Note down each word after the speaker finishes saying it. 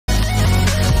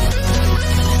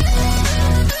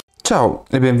Ciao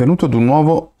e benvenuto ad un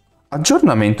nuovo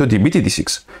aggiornamento di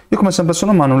BTD6. Io come sempre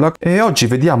sono Manula e oggi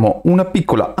vediamo una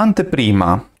piccola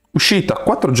anteprima uscita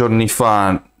 4 giorni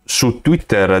fa su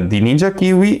Twitter di Ninja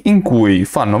Kiwi in cui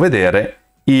fanno vedere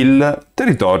il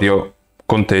territorio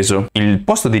conteso. Il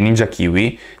post di Ninja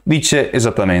Kiwi dice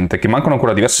esattamente che mancano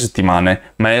ancora diverse settimane,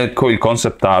 ma ecco il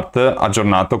concept art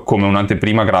aggiornato come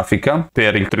un'anteprima grafica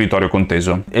per il territorio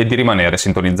conteso e di rimanere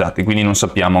sintonizzati, quindi non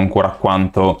sappiamo ancora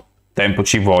quanto tempo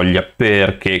ci voglia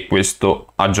perché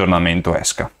questo aggiornamento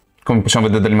esca. Come possiamo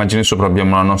vedere dall'immagine sopra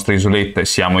abbiamo la nostra isoletta e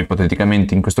siamo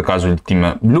ipoteticamente in questo caso il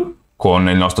team blu con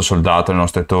il nostro soldato, le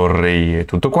nostre torri e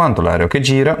tutto quanto, l'aereo che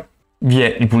gira. Vi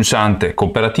è il pulsante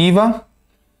cooperativa,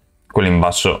 quello in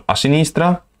basso a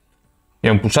sinistra, e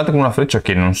un pulsante con una freccia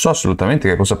che non so assolutamente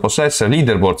che cosa possa essere,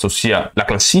 leaderboards, ossia la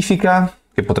classifica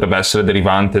che potrebbe essere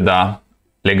derivante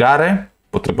dalle gare.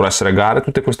 Potrebbero essere gare,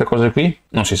 tutte queste cose qui,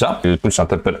 non si sa. Il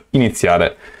pulsante per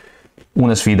iniziare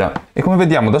una sfida. E come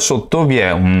vediamo da sotto vi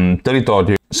è un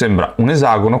territorio, sembra un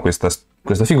esagono questa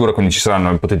figura, quindi ci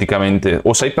saranno ipoteticamente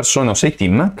o 6 persone o 6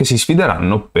 team che si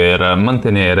sfideranno per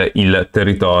mantenere il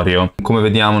territorio. Come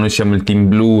vediamo noi siamo il team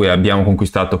blu e abbiamo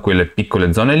conquistato quelle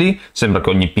piccole zone lì. Sembra che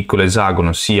ogni piccolo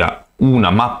esagono sia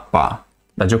una mappa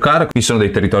da giocare. Qui sono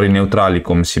dei territori neutrali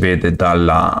come si vede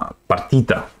dalla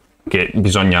partita che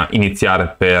bisogna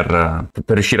iniziare per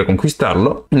riuscire a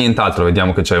conquistarlo. Nient'altro,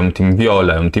 vediamo che c'è un team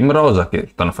viola e un team rosa che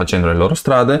stanno facendo le loro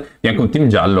strade e anche un team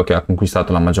giallo che ha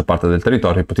conquistato la maggior parte del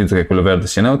territorio. Ipotizzo che quello verde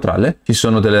sia neutrale. Ci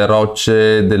sono delle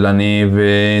rocce, della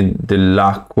neve,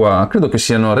 dell'acqua, credo che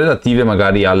siano relative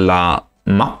magari alla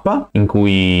mappa in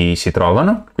cui si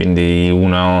trovano, quindi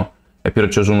uno è più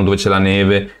roccioso, uno dove c'è la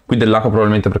neve, qui dell'acqua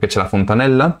probabilmente perché c'è la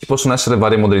fontanella. Ci possono essere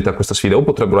varie modalità a questa sfida, o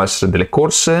potrebbero essere delle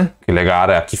corse, che le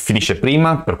gare a chi finisce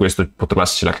prima, per questo potrebbe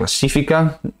esserci la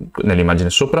classifica nell'immagine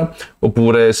sopra,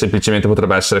 oppure semplicemente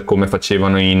potrebbe essere come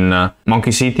facevano in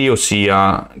Monkey City,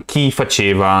 ossia chi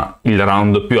faceva il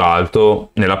round più alto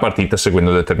nella partita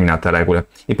seguendo determinate regole.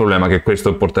 Il problema è che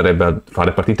questo porterebbe a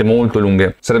fare partite molto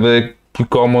lunghe. Sarebbe più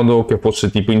comodo che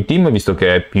fosse tipo in team, visto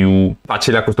che è più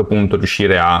facile a questo punto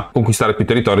riuscire a conquistare più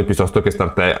territori piuttosto che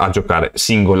star te a giocare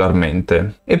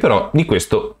singolarmente. E però di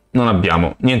questo non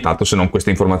abbiamo nient'altro se non queste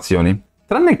informazioni.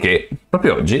 Tranne che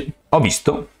proprio oggi ho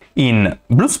visto in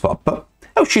Bloons Pop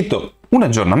è uscito un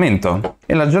aggiornamento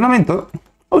e l'aggiornamento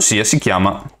ossia si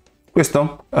chiama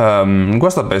questo,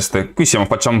 guastapeste. Qui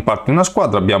facciamo parte di una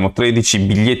squadra, abbiamo 13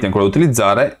 biglietti ancora da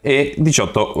utilizzare e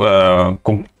 18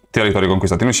 territori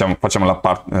conquistati. Noi facciamo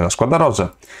la squadra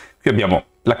rosa. Qui abbiamo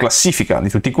la classifica di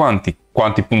tutti quanti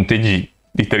punteggi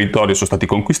di territorio sono stati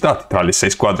conquistati tra le 6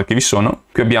 squadre che vi sono.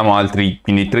 Qui abbiamo altri,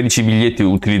 quindi 13 biglietti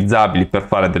utilizzabili per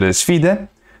fare delle sfide.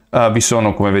 Vi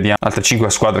sono, come vediamo, altre 5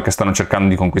 squadre che stanno cercando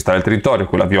di conquistare il territorio.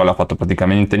 Quella viola ha fatto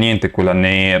praticamente niente, quella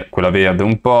verde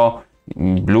un po',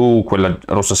 il blu, quella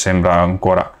rossa sembra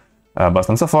ancora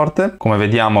abbastanza forte. Come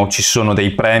vediamo ci sono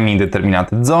dei premi in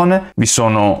determinate zone, vi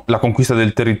sono la conquista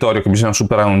del territorio che bisogna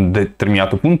superare un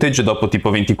determinato punteggio e dopo tipo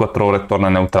 24 ore torna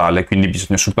neutrale, quindi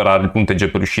bisogna superare il punteggio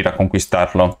per riuscire a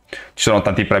conquistarlo. Ci sono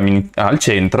tanti premi al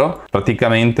centro,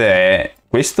 praticamente è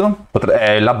questo,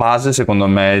 è la base secondo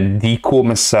me di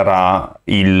come sarà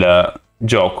il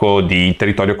gioco di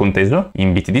territorio conteso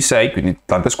in BTD6, quindi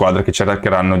tante squadre che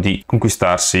cercheranno di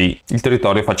conquistarsi il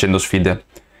territorio facendo sfide.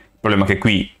 Il problema è che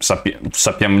qui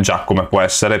sappiamo già come può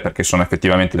essere perché sono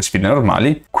effettivamente le sfide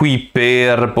normali. Qui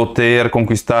per poter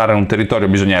conquistare un territorio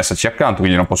bisogna esserci accanto,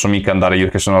 quindi non posso mica andare io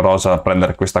che sono rosa a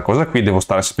prendere questa cosa qui, devo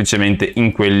stare semplicemente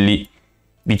in quelli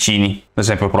vicini. Ad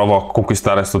esempio provo a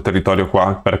conquistare questo territorio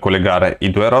qua per collegare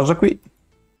i 2 rosa qui.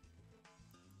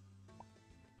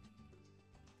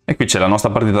 E qui c'è la nostra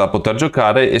partita da poter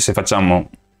giocare e se facciamo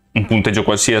un punteggio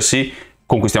qualsiasi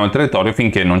conquistiamo il territorio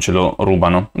finché non ce lo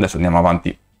rubano. Adesso andiamo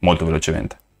avanti molto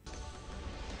velocemente.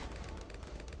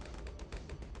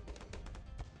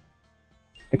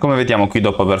 E come vediamo qui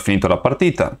dopo aver finito la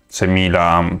partita,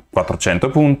 6.400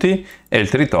 punti e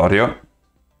il territorio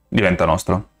diventa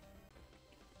nostro.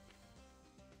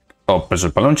 Ho preso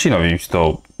il palloncino,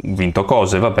 ho vinto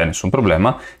cose, va bene, nessun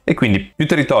problema. E quindi più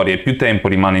territori e più tempo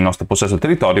rimane in nostro possesso il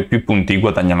territorio, più punti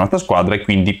guadagna la nostra squadra e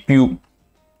quindi più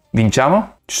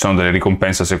vinciamo. Ci sono delle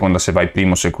ricompense a seconda se vai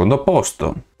primo o secondo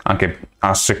posto, anche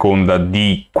a seconda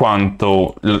di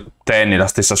quanto te nella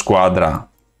stessa squadra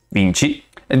vinci.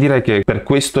 E direi che per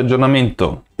questo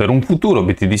aggiornamento per un futuro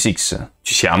BTD6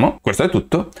 ci siamo. Questo è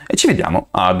tutto e ci vediamo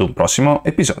ad un prossimo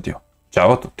episodio.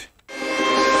 Ciao a tutti.